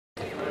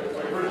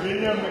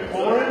Virginia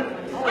McLauren.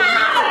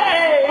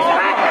 Hey!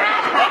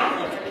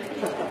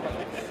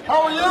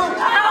 How are you?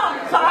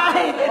 I'm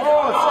fine.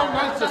 Oh, it's so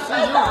nice to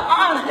see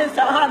you. It's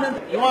an honor.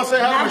 You want to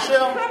say hi to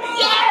Michelle?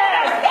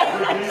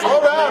 Yes! Slow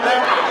down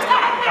now.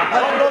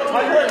 Don't look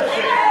like her.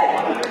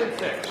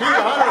 She's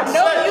 106.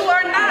 No, you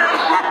are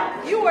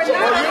not. You are not.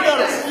 Well, you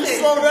gotta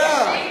slow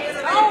down.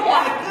 Oh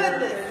my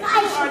goodness. You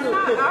are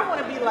not. I want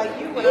to be like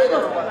you when I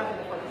grow up.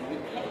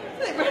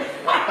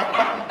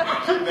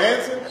 She's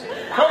dancing?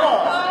 Come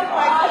on.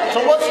 So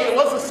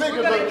what's the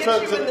secret to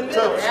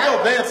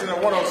still dancing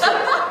at 106?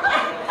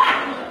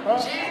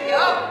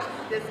 Huh?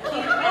 Just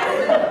keep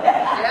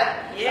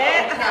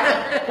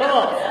Yeah. Come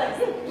on.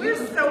 We're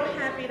so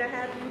happy to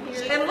have you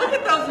here. And look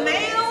at those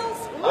nails.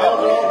 Nails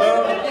are all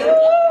done.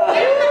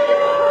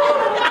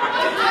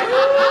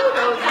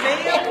 Those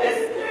nails.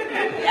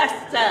 Yes,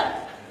 sir.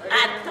 I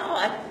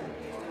thought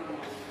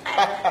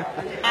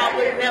I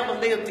would never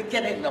live to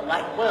get in the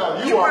White House.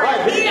 Well, You are are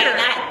right here. here. And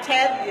I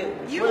tell you,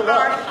 You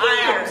are I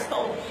am here.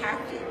 so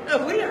happy.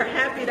 We are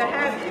happy to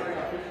have you.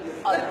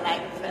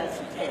 Like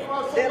President.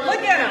 Then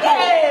look at him.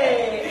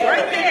 Hey!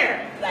 Right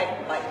there. Like,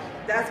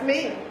 That's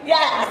me.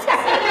 yes.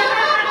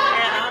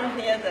 And I'm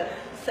here to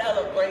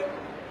celebrate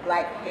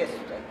Black history.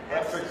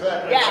 That's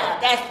exactly. Yeah,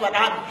 that's what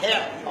I'm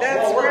here for. That's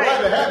Well, we're right.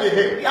 glad to have you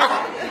here.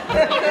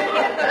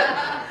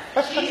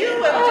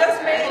 You have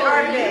just made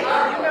our day. You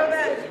know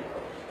that?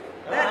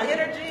 That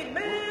energy,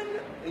 man.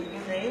 You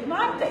made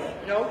my day.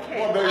 Okay.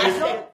 Well, there you I go. said,